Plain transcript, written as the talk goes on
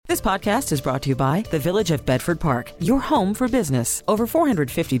This podcast is brought to you by the Village of Bedford Park, your home for business. Over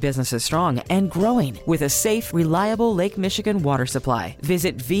 450 businesses strong and growing with a safe, reliable Lake Michigan water supply.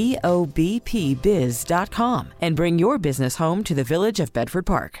 Visit VOBPBiz.com and bring your business home to the Village of Bedford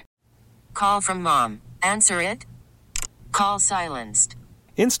Park. Call from mom. Answer it. Call silenced.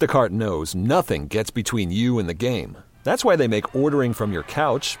 Instacart knows nothing gets between you and the game. That's why they make ordering from your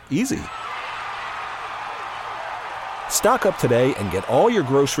couch easy. Stock up today and get all your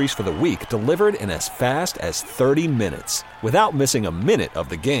groceries for the week delivered in as fast as 30 minutes without missing a minute of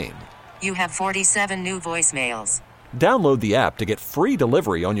the game. You have 47 new voicemails. Download the app to get free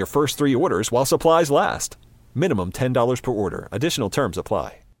delivery on your first 3 orders while supplies last. Minimum $10 per order. Additional terms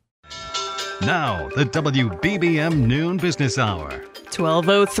apply. Now, the WBBM Noon Business Hour.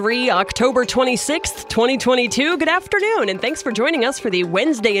 12:03, October 26th, 2022. Good afternoon, and thanks for joining us for the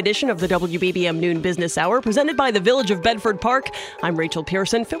Wednesday edition of the WBBM Noon Business Hour, presented by the Village of Bedford Park. I'm Rachel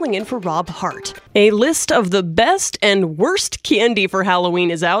Pearson, filling in for Rob Hart. A list of the best and worst candy for Halloween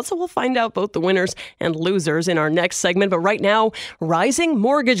is out, so we'll find out both the winners and losers in our next segment. But right now, rising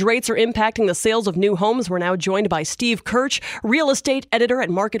mortgage rates are impacting the sales of new homes. We're now joined by Steve Kirch, real estate editor at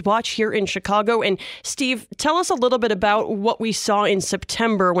Market Watch here in Chicago. And Steve, tell us a little bit about what we saw in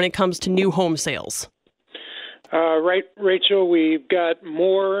September when it comes to new home sales. Right, Rachel, we've got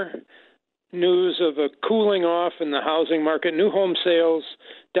more news of a cooling off in the housing market. New home sales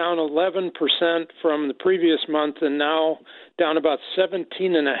down 11% from the previous month and now down about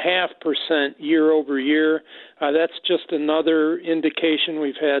 17.5% year over year. That's just another indication.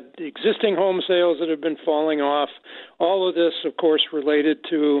 We've had existing home sales that have been falling off. All of this, of course, related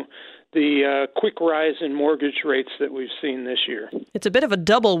to the quick rise in mortgage rates that we've seen this year. It's a bit of a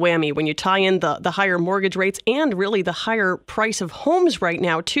double whammy when you tie in the higher mortgage rates and really the higher price of homes right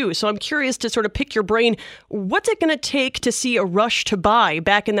now, too. So I'm curious to sort of pick your brain. What's it going to take to see a rush to buy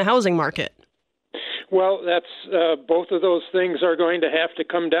back in the housing market? Well, that's both of those things are going to have to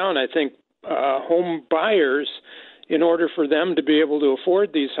come down. I think home buyers, in order for them to be able to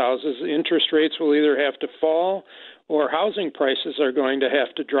afford these houses, interest rates will either have to fall or housing prices are going to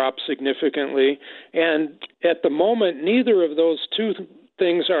have to drop significantly. And at the moment, neither of those two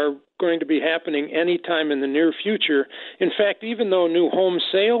things are going to be happening anytime in the near future. In fact, even though new home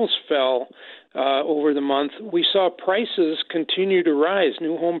sales fell over the month, we saw prices continue to rise.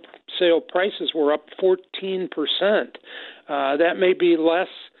 New home sale prices were up 14%. That may be less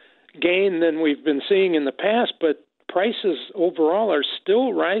gain than we've been seeing in the past, but prices overall are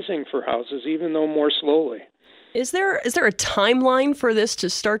still rising for houses, even though more slowly. Is there a timeline for this to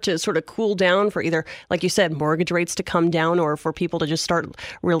start to sort of cool down, for either, like you said, mortgage rates to come down, or for people to just start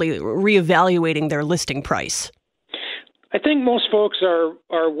really reevaluating their listing price? I think most folks are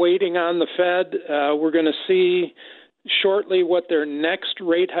waiting on the Fed. We're going to see shortly what their next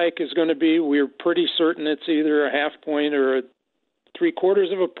rate hike is going to be. We're pretty certain it's either a half point or a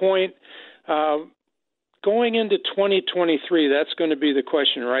 3/4 of a point. Going into 2023, that's going to be the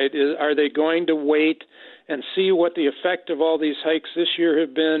question, right? Are they going to wait and see what the effect of all these hikes this year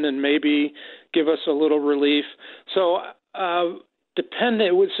have been and maybe give us a little relief? So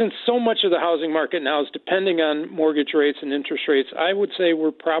since so much of the housing market now is depending on mortgage rates and interest rates, I would say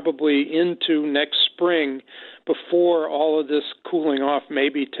we're probably into next spring before all of this cooling off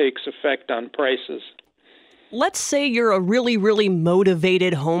maybe takes effect on prices. Let's say you're a really, really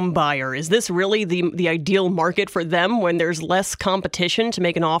motivated home buyer. Is this really the ideal market for them when there's less competition to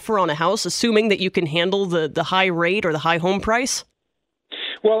make an offer on a house, assuming that you can handle the high rate or the high home price?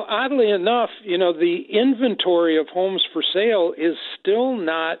 Well, oddly enough, the inventory of homes for sale is still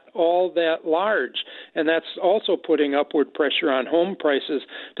not all that large, and that's also putting upward pressure on home prices.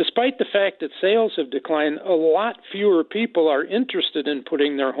 Despite the fact that sales have declined, a lot fewer people are interested in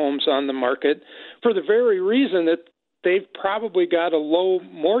putting their homes on the market for the very reason that they've probably got a low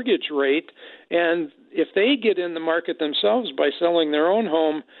mortgage rate, and if they get in the market themselves by selling their own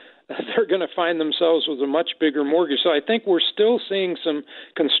home, they're going to find themselves with a much bigger mortgage. So I think we're still seeing some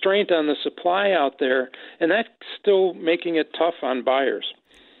constraint on the supply out there, and that's still making it tough on buyers.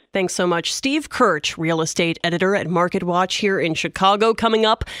 Thanks so much. Steve Kirch, real estate editor at Market Watch here in Chicago. Coming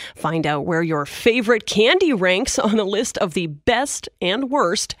up, find out where your favorite candy ranks on the list of the best and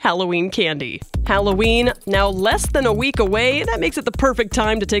worst Halloween candy. Halloween, now less than a week away. That makes it the perfect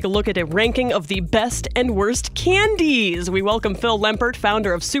time to take a look at a ranking of the best and worst candies. We welcome Phil Lempert,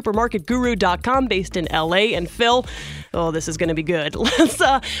 founder of SupermarketGuru.com, based in LA. And Phil, oh, this is going to be good.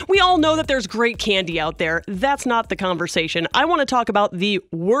 We all know that there's great candy out there. That's not the conversation. I want to talk about the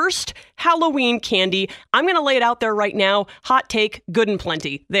worst Halloween candy. I'm going to lay it out there right now. Hot take, good and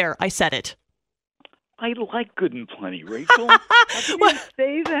plenty. There, I said it. I like Good and Plenty, Rachel. How can you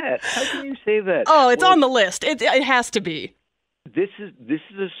say that? How can you say that? Oh, it's on the list. It has to be. This is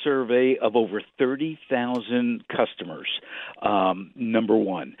a survey of over 30,000 customers, number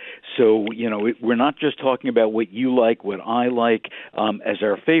one. So, we're not just talking about what you like, what I like as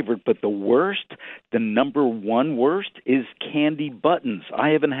our favorite, but the number one worst is candy buttons. I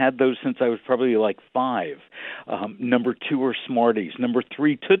haven't had those since I was probably like 5. Number 2 are Smarties. Number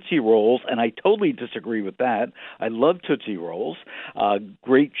 3, Tootsie Rolls, and I totally disagree with that. I love Tootsie Rolls.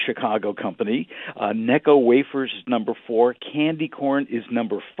 Great Chicago company. Necco Wafers is number 4. Candy corn is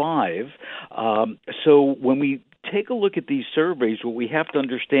number 5. So when we take a look at these surveys, what we have to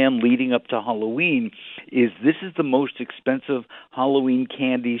understand leading up to Halloween is this is the most expensive Halloween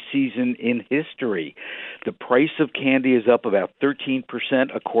candy season in history. The price of candy is up about 13%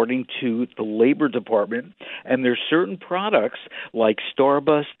 according to the Labor Department, and there's certain products like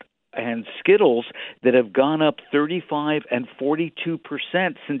Starburst and Skittles that have gone up 35 and 42%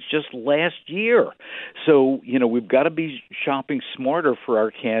 since just last year. So, we've got to be shopping smarter for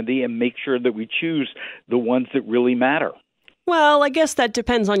our candy and make sure that we choose the ones that really matter. Well, I guess that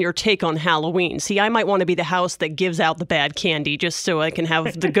depends on your take on Halloween. See, I might want to be the house that gives out the bad candy just so I can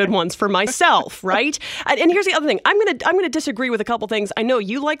have the good ones for myself, right? And here's the other thing. I'm going to disagree with a couple things. I know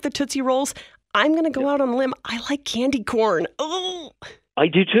you like the Tootsie Rolls. I'm going to go out on a limb. I like candy corn. Oh. I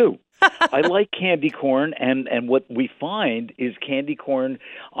do too. I like candy corn, and what we find is candy corn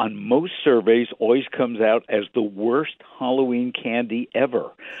on most surveys always comes out as the worst Halloween candy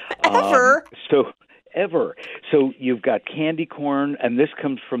ever. Ever? Ever. So you've got candy corn, and this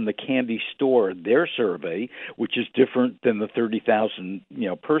comes from the Candy Store, their survey, which is different than the 30,000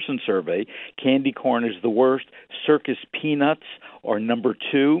 person survey. Candy corn is the worst. Circus peanuts are number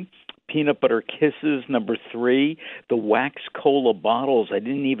 2. Peanut Butter Kisses, number 3. The Wax Cola bottles, I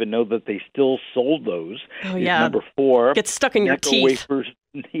didn't even know that they still sold those. Oh, yeah. Number 4. Gets stuck in your teeth. Wafers,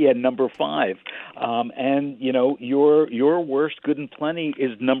 number 5. And, your worst Good and Plenty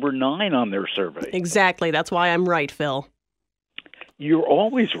is number 9 on their survey. Exactly. That's why I'm right, Phil. You're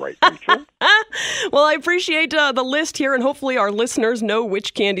always right, Rachel. Well, I appreciate the list here, and hopefully our listeners know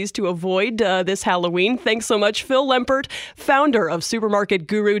which candies to avoid this Halloween. Thanks so much, Phil Lempert, founder of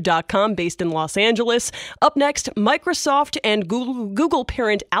SupermarketGuru.com, based in Los Angeles. Up next, Microsoft and Google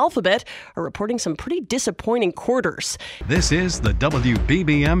parent Alphabet are reporting some pretty disappointing quarters. This is the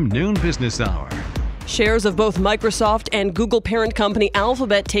WBBM Noon Business Hour. Shares of both Microsoft and Google parent company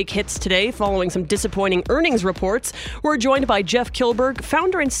Alphabet take hits today following some disappointing earnings reports. We're joined by Jeff Kilberg,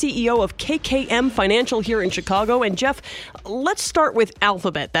 founder and CEO of KKM Financial here in Chicago. And Jeff, let's start with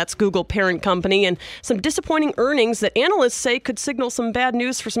Alphabet. That's Google parent company, and some disappointing earnings that analysts say could signal some bad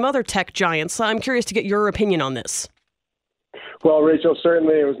news for some other tech giants. I'm curious to get your opinion on this. Well, Rachel,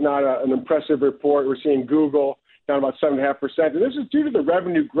 certainly it was not an impressive report. We're seeing Google down about 7.5%. And this is due to the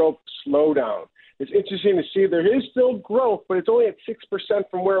revenue growth slowdown. It's interesting to see there is still growth, but it's only at 6%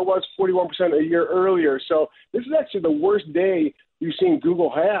 from where it was 41% a year earlier. So this is actually the worst day we've seen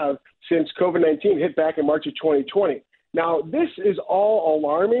Google have since COVID-19 hit back in March of 2020. Now, this is all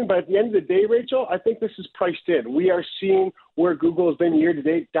alarming, but at the end of the day, Rachel, I think this is priced in. We are seeing where Google has been year to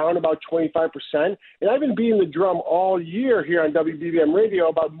date, down about 25%. And I've been beating the drum all year here on WBBM Radio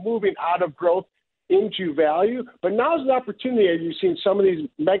about moving out of growth into value. But now's an opportunity, as you've seen some of these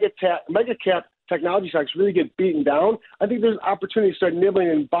mega cap technology stocks really get beaten down. I think there's an opportunity to start nibbling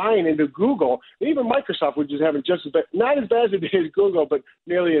and buying into Google, and even Microsoft, which is having just as bad, not as bad as it is Google, but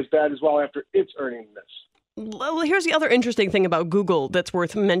nearly as bad as well after its earnings miss. Well, here's the other interesting thing about Google that's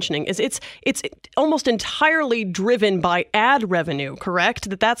worth mentioning is it's almost entirely driven by ad revenue,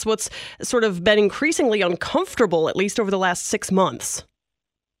 correct? That's what's sort of been increasingly uncomfortable, at least over the last 6 months.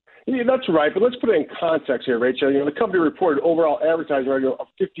 Yeah, that's right, but let's put it in context here, Rachel. The company reported overall advertising revenue of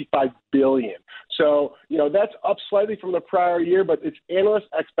 $55 billion. So, that's up slightly from the prior year, but it's analyst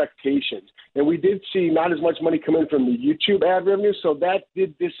expectations. And we did see not as much money come in from the YouTube ad revenue, so that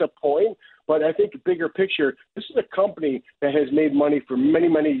did disappoint. But I think bigger picture, this is a company that has made money for many,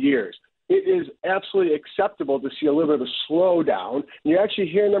 many years. It is absolutely acceptable to see a little bit of a slowdown. And you're actually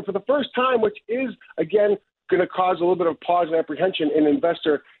hearing them for the first time, which is, again, going to cause a little bit of pause and apprehension in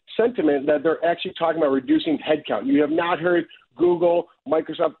investor sentiment that they're actually talking about reducing headcount. You have not heard Google,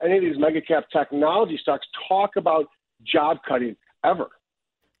 Microsoft, any of these mega cap technology stocks talk about job cutting ever.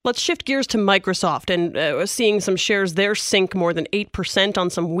 Let's shift gears to Microsoft, and seeing some shares there sink more than 8% on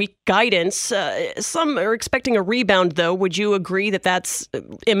some weak guidance. Some are expecting a rebound, though. Would you agree that that's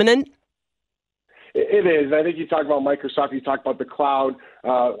imminent? It is. I think you talk about Microsoft, you talk about the cloud,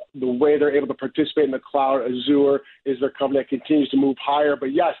 the way they're able to participate in the cloud. Azure is their company that continues to move higher.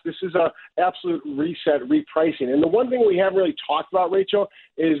 But, yes, this is a absolute reset, repricing. And the one thing we haven't really talked about, Rachel,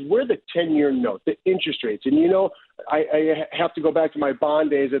 is where the 10-year note, the interest rates. And, I have to go back to my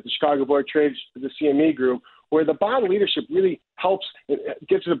bond days at the Chicago Board of Trade, the CME Group, where the bond leadership really helps,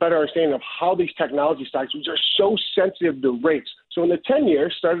 gets us a better understanding of how these technology stocks, which are so sensitive to rates. So in the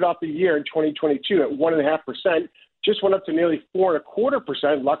 10-year, started off the year in 2022 at 1.5%, just went up to nearly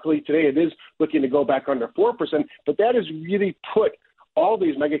 4.25%. Luckily, today it is looking to go back under 4%. But that has really put all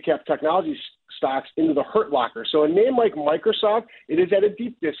these mega cap technology stocks into the hurt locker. So a name like Microsoft, it is at a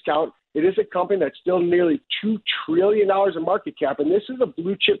deep discount. It is a company that's still nearly $2 trillion in market cap, and this is a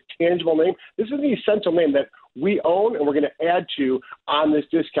blue chip tangible name. This is the essential name that we own and we're going to add to on this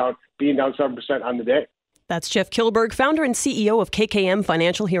discount, being down 7% on the day. That's Jeff Kilberg, founder and CEO of KKM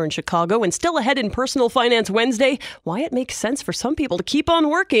Financial here in Chicago, and still ahead in Personal Finance Wednesday, why it makes sense for some people to keep on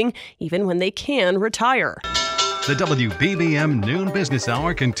working even when they can retire. The WBBM Noon Business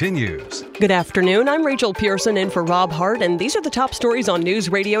Hour continues. Good afternoon. I'm Rachel Pearson in for Rob Hart, and these are the top stories on News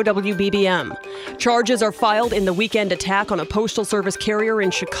Radio WBBM. Charges are filed in the weekend attack on a postal service carrier in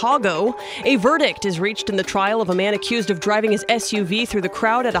Chicago. A verdict is reached in the trial of a man accused of driving his SUV through the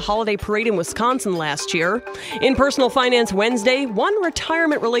crowd at a holiday parade in Wisconsin last year. In Personal Finance Wednesday, one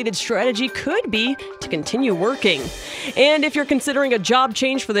retirement-related strategy could be to continue working. And if you're considering a job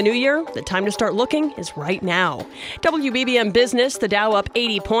change for the new year, the time to start looking is right now. WBBM Business, the Dow up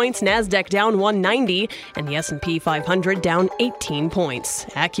 80 points, NASDAQ down 190, and the S&P 500 down 18 points.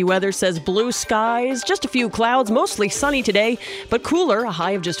 AccuWeather says blue skies, just a few clouds, mostly sunny today, but cooler, a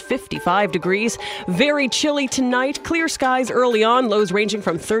high of just 55 degrees. Very chilly tonight, clear skies early on, lows ranging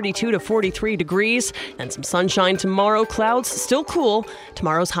from 32 to 43 degrees, and some sunshine tomorrow, clouds still cool,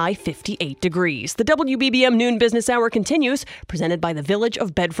 tomorrow's high 58 degrees. The WBBM Noon Business Hour continues, presented by the Village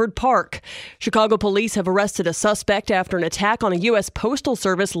of Bedford Park. Chicago police have arrested a suspect after an attack on a U.S. Postal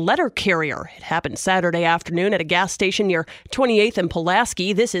Service letter carrier. It happened Saturday afternoon at a gas station near 28th and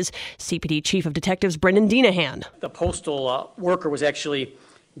Pulaski. This is CPD Chief of Detectives Brendan Dinahan. The postal worker was actually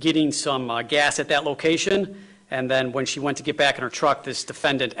getting some gas at that location, and then when she went to get back in her truck, this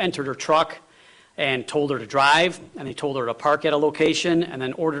defendant entered her truck and told her to drive, and they told her to park at a location, and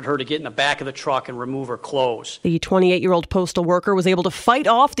then ordered her to get in the back of the truck and remove her clothes. The 28-year-old postal worker was able to fight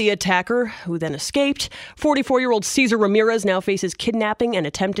off the attacker, who then escaped. 44-year-old Cesar Ramirez now faces kidnapping and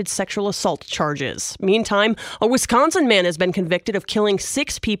attempted sexual assault charges. Meantime, a Wisconsin man has been convicted of killing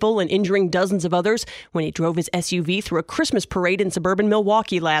 6 people and injuring dozens of others when he drove his SUV through a Christmas parade in suburban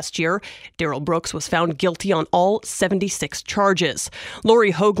Milwaukee last year. Daryl Brooks was found guilty on all 76 charges.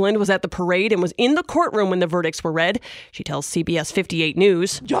 Lori Hoagland was at the parade and was in the courtroom when the verdicts were read. She tells CBS 58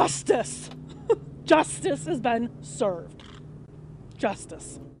 News. Justice! Justice has been served.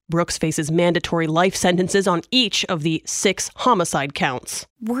 Justice. Brooks faces mandatory life sentences on each of the 6 homicide counts.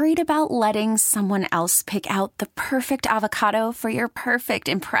 Worried about letting someone else pick out the perfect avocado for your perfect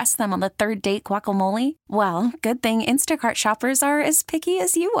impress them on the third date guacamole? Well, good thing Instacart shoppers are as picky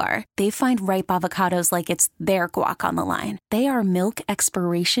as you are. They find ripe avocados like it's their guac on the line. They are milk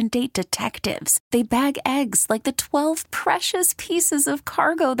expiration date detectives. They bag eggs like the 12 precious pieces of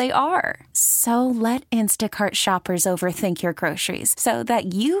cargo they are. So let Instacart shoppers overthink your groceries so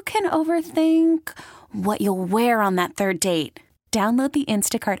that you can overthink what you'll wear on that third date. Download the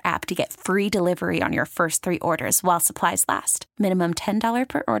Instacart app to get free delivery on your first 3 orders while supplies last. Minimum $10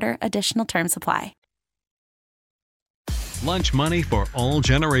 per order. Additional terms apply. Lunch money for all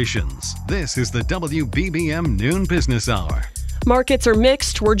generations. This is the WBBM Noon Business Hour. Markets are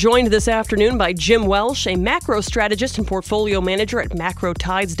mixed. We're joined this afternoon by Jim Welsh, a macro strategist and portfolio manager at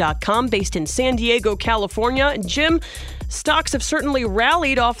macrotides.com based in San Diego, California. And Jim, stocks have certainly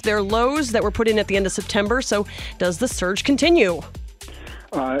rallied off their lows that were put in at the end of September. So does the surge continue?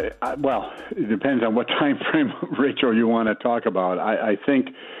 Well, it depends on what time frame, Rachel, you want to talk about. I think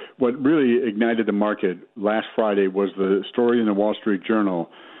what really ignited the market last Friday was the story in the Wall Street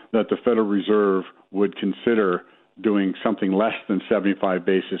Journal that the Federal Reserve would consider doing something less than 75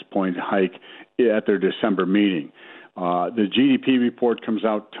 basis point hike at their December meeting. The GDP report comes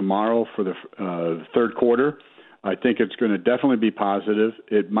out tomorrow for the third quarter. I think it's going to definitely be positive.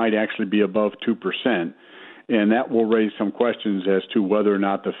 It might actually be above 2%, and that will raise some questions as to whether or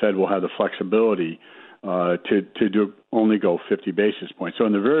not the Fed will have the flexibility to only go 50 basis points. So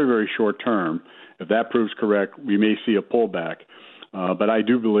in the very, very short term, if that proves correct, we may see a pullback. But I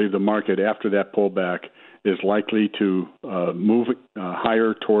do believe the market after that pullback is likely to move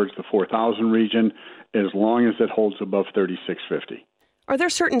higher towards the 4,000 region as long as it holds above 3650. Are there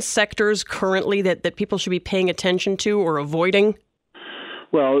certain sectors currently that people should be paying attention to or avoiding?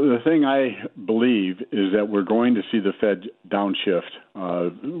 Well, the thing I believe is that we're going to see the Fed downshift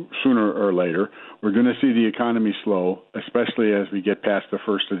sooner or later. We're going to see the economy slow, especially as we get past the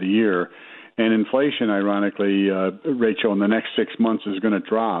first of the year. And inflation, ironically, Rachel, in the next 6 months is going to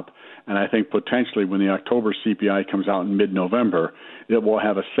drop. And I think potentially when the October CPI comes out in mid-November, it will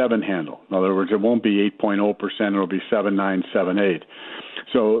have a 7 handle. In other words, it won't be 8.0%, it'll be 7.9, 7.8.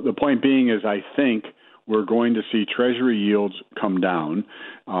 So the point being is I think we're going to see Treasury yields come down,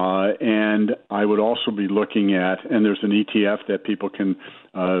 and I would also be looking at, and there's an ETF that people can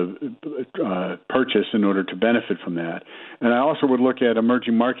purchase in order to benefit from that. And I also would look at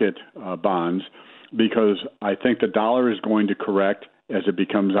emerging market bonds, because I think the dollar is going to correct as it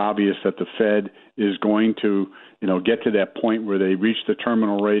becomes obvious that the Fed is going to, get to that point where they reach the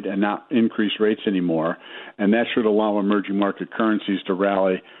terminal rate and not increase rates anymore, and that should allow emerging market currencies to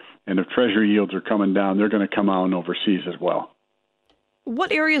rally. And if Treasury yields are coming down, they're going to come out overseas as well.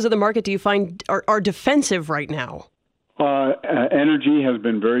 What areas of the market do you find are defensive right now? Energy has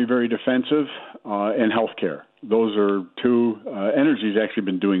been very, very defensive, and healthcare. Those are two. Energy's actually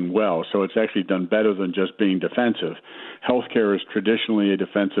been doing well, so it's actually done better than just being defensive. Healthcare is traditionally a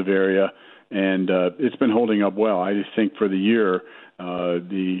defensive area, and it's been holding up well. I just think for the year,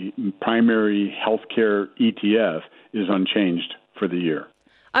 the primary healthcare ETF is unchanged for the year.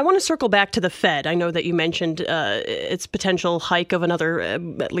 I want to circle back to the Fed. I know that you mentioned its potential hike of another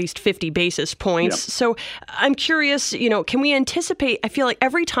at least 50 basis points. Yeah. So I'm curious, can we anticipate? I feel like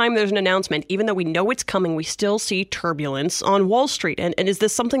every time there's an announcement, even though we know it's coming, we still see turbulence on Wall Street. And is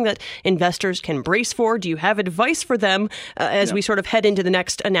this something that investors can brace for? Do you have advice for them as we sort of head into the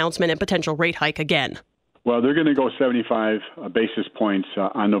next announcement and potential rate hike again? Well, they're going to go 75 basis points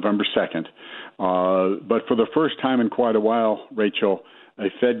on November 2nd. But for the first time in quite a while, Rachel, a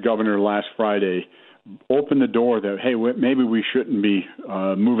Fed governor last Friday opened the door that, hey, maybe we shouldn't be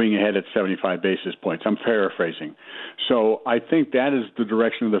moving ahead at 75 basis points. I'm paraphrasing. So I think that is the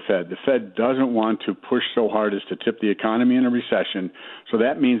direction of the Fed. The Fed doesn't want to push so hard as to tip the economy in a recession. So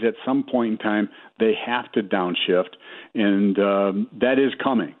that means at some point in time they have to downshift, and that is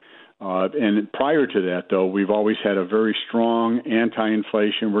coming. And prior to that, though, we've always had a very strong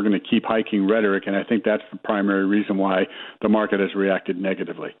anti-inflation, we're going to keep hiking rhetoric, and I think that's the primary reason why the market has reacted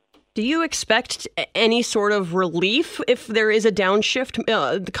negatively. Do you expect any sort of relief if there is a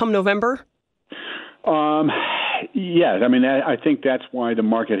downshift come November? Yes. I mean, I think that's why the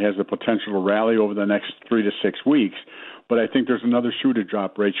market has the potential to rally over the next 3 to 6 weeks. But I think there's another shoe to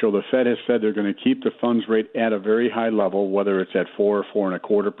drop, Rachel. The Fed has said they're going to keep the funds rate at a very high level, whether it's at 4 or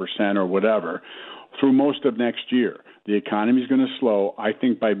 4.25% or whatever, through most of next year. The economy is going to slow. I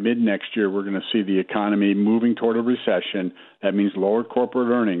think by mid next year, we're going to see the economy moving toward a recession. That means lower corporate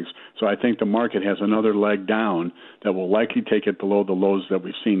earnings. So I think the market has another leg down that will likely take it below the lows that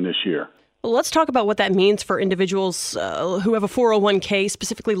we've seen this year. Well, let's talk about what that means for individuals who have a 401k,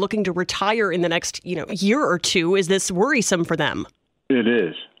 specifically looking to retire in the next year or two. Is this worrisome for them? It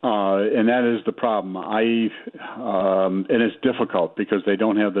is, and that is the problem. And it's difficult because they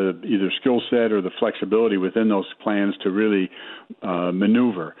don't have the either skill set or the flexibility within those plans to really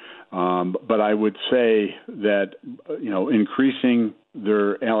maneuver. But I would say that increasing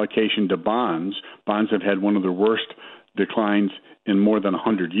their allocation to bonds have had one of the worst declines in more than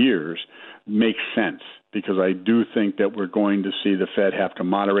 100 years. Makes sense, because I do think that we're going to see the Fed have to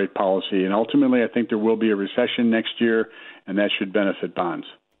moderate policy. And ultimately, I think there will be a recession next year, and that should benefit bonds.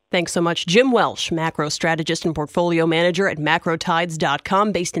 Thanks so much. Jim Welsh, macro strategist and portfolio manager at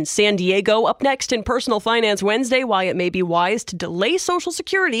macrotides.com, based in San Diego. Up next in Personal Finance Wednesday, why it may be wise to delay Social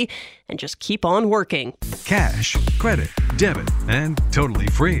Security and just keep on working. Cash, credit, debit, and totally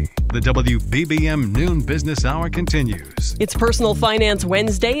free. The WBBM Noon Business Hour continues. It's Personal Finance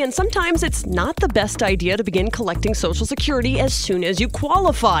Wednesday, and sometimes it's not the best idea to begin collecting Social Security as soon as you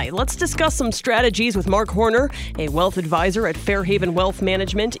qualify. Let's discuss some strategies with Mark Horner, a wealth advisor at Fairhaven Wealth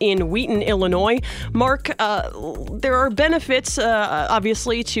Management in Wheaton, Illinois. Mark, there are benefits,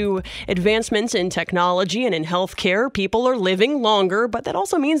 obviously, to advancements in technology and in healthcare. People are living longer, but that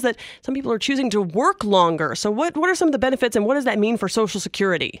also means that some people are choosing to work longer. So what are some of the benefits, and what does that mean for Social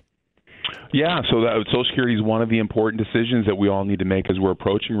Security? Yeah, so Social Security is one of the important decisions that we all need to make as we're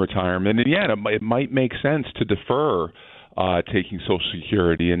approaching retirement. And yeah, it might make sense to defer taking Social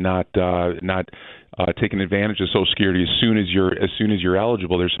Security and not taking advantage of Social Security as soon as you're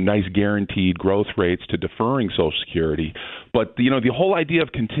eligible. There's some nice guaranteed growth rates to deferring Social Security, but the whole idea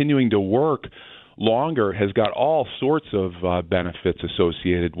of continuing to work longer has got all sorts of benefits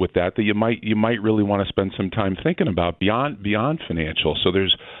associated with that you might really want to spend some time thinking about beyond financial. So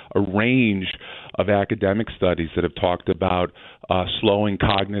there's a range of academic studies that have talked about slowing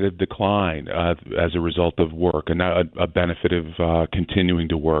cognitive decline as a result of work, and a benefit of continuing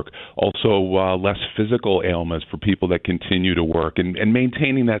to work. Also, less physical ailments for people that continue to work, and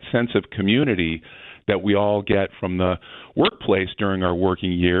maintaining that sense of community that we all get from the workplace during our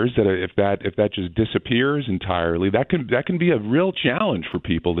working years. That if that just disappears entirely, that can be a real challenge for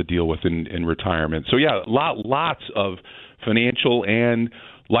people to deal with in retirement. So yeah, lots of financial and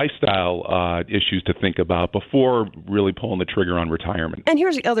lifestyle issues to think about before really pulling the trigger on retirement. And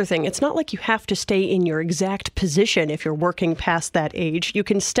here's the other thing. It's not like you have to stay in your exact position if you're working past that age. You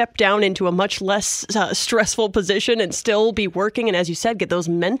can step down into a much less stressful position and still be working. And as you said, get those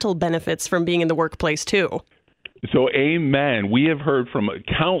mental benefits from being in the workplace too. So, amen. We have heard from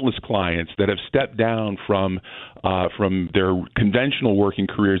countless clients that have stepped down from their conventional working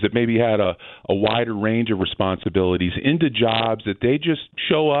careers that maybe had a wider range of responsibilities into jobs that they just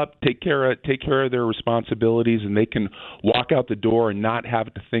show up, take care of their responsibilities, and they can walk out the door and not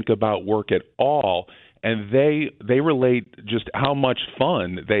have to think about work at all. And they relate just how much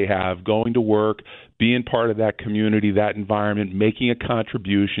fun they have going to work, being part of that community, that environment, making a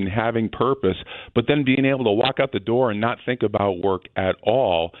contribution, having purpose, but then being able to walk out the door and not think about work at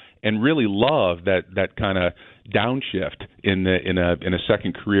all, and really love that kind of downshift in a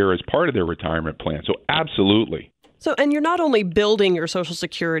second career as part of their retirement plan. So absolutely. So, and you're not only building your Social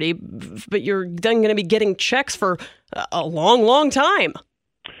Security, but you're then going to be getting checks for a long, long time.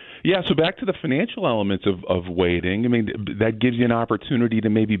 Yeah, so back to the financial elements of waiting. I mean, that gives you an opportunity to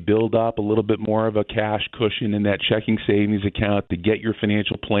maybe build up a little bit more of a cash cushion in that checking savings account to get your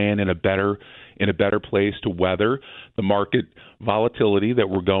financial plan in a better place to weather the market volatility that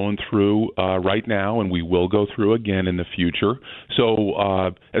we're going through right now, and we will go through again in the future.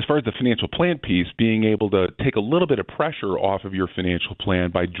 So as far as the financial plan piece, being able to take a little bit of pressure off of your financial plan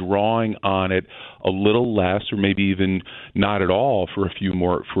by drawing on it a little less, or maybe even not at all for a few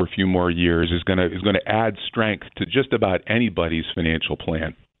more years, is going to add strength to just about anybody's financial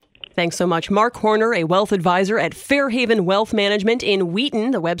plan. Thanks so much. Mark Horner, a wealth advisor at Fairhaven Wealth Management in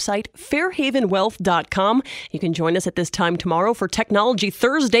Wheaton. The website, fairhavenwealth.com. You can join us at this time tomorrow for Technology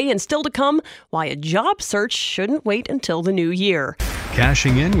Thursday, and still to come, why a job search shouldn't wait until the new year.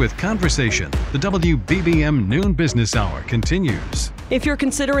 Cashing in with conversation. The WBBM Noon Business Hour continues. If you're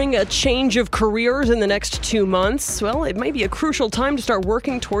considering a change of careers in the next 2 months, well, it may be a crucial time to start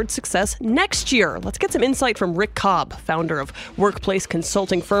working towards success next year. Let's get some insight from Rick Cobb, founder of workplace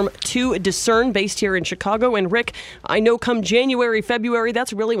consulting firm To Discern, based here in Chicago. And Rick, I know come January, February,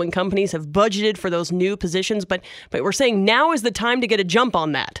 that's really when companies have budgeted for those new positions, but we're saying now is the time to get a jump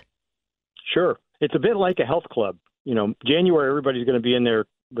on that. Sure. It's a bit like a health club. You know, January, everybody's going to be in there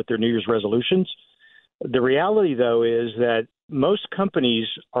with their New Year's resolutions. The reality, though, is that most companies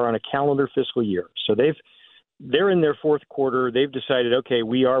are on a calendar fiscal year. So they're in their fourth quarter. They've decided, okay,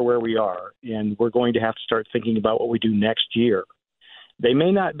 we are where we are, and we're going to have to start thinking about what we do next year. They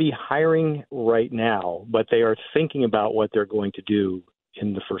may not be hiring right now, but they are thinking about what they're going to do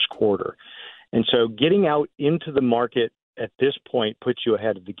in the first quarter. And so getting out into the market at this point puts you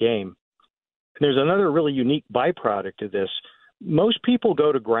ahead of the game. And there's another really unique byproduct of this. Most people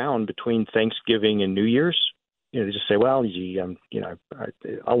go to ground between Thanksgiving and New Year's. You know, they just say, well, gee,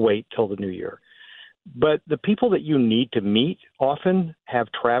 I'll wait till the new year. But the people that you need to meet often have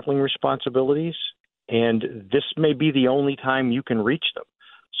traveling responsibilities, and this may be the only time you can reach them.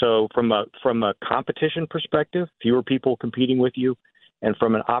 So from a competition perspective, fewer people competing with you, and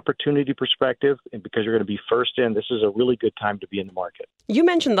from an opportunity perspective, and because you're going to be first in, this is a really good time to be in the market. You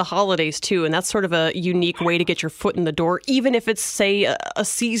mentioned the holidays, too, and that's sort of a unique way to get your foot in the door. Even if it's, say, a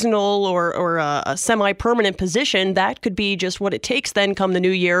seasonal or a semi-permanent position, that could be just what it takes then come the new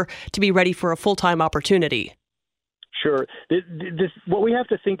year to be ready for a full-time opportunity. Sure. What we have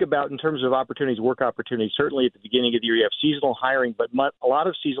to think about in terms of opportunities, work opportunities, certainly at the beginning of the year, you have seasonal hiring, but a lot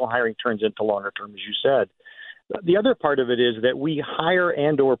of seasonal hiring turns into longer term, as you said. The other part of it is that we hire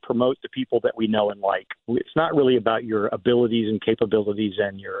and or promote the people that we know and like. It's not really about your abilities and capabilities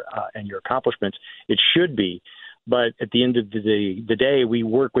and your accomplishments. It should be. But at the end of the day, we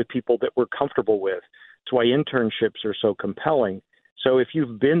work with people that we're comfortable with. That's why internships are so compelling. So if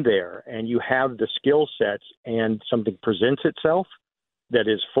you've been there and you have the skill sets and something presents itself that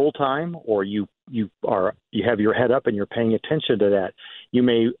is full-time, or you have your head up and you're paying attention to that, you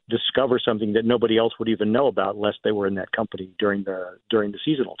may discover something that nobody else would even know about unless they were in that company during the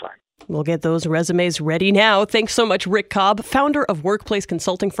seasonal time. We'll get those resumes ready now. Thanks so much, Rick Cobb, founder of workplace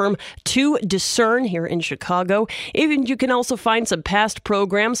consulting firm To Discern here in Chicago. Even you can also find some past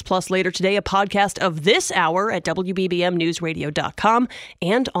programs, plus later today, a podcast of this hour at WBBMNewsRadio.com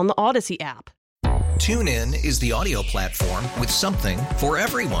and on the Odyssey app. TuneIn is the audio platform with something for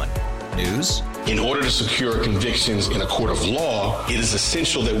everyone. News. In order to secure convictions in a court of law, it is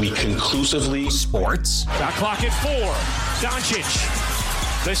essential that we conclusively. Sports. Got clock at 4.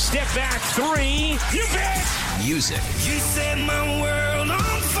 Doncic. The step back 3. You bet. Music. You set my world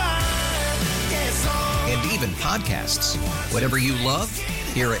on fire. Yes, and even podcasts. Whatever you love,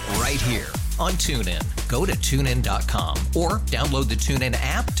 hear it right here on TuneIn. Go to TuneIn.com or download the TuneIn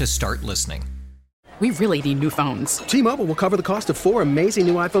app to start listening. We really need new phones. T-Mobile will cover the cost of 4 amazing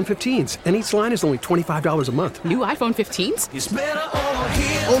new iPhone 15s, and each line is only $25 a month. New iPhone 15s? It's better over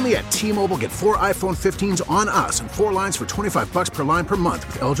here. Only at T-Mobile, get 4 iPhone 15s on us and 4 lines for $25 per line per month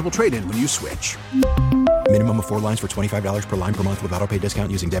with eligible trade-in when you switch. Minimum of 4 lines for $25 per line per month with autopay discount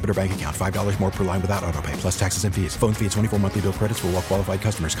using debit or bank account. $5 more per line without autopay, plus taxes and fees. Phone fee at 24 monthly bill credits for well-qualified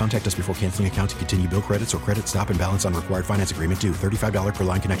customers. Contact us before canceling account to continue bill credits or credit stop and balance on required finance agreement due. $35 per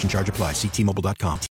line connection charge applies. See T-Mobile.com.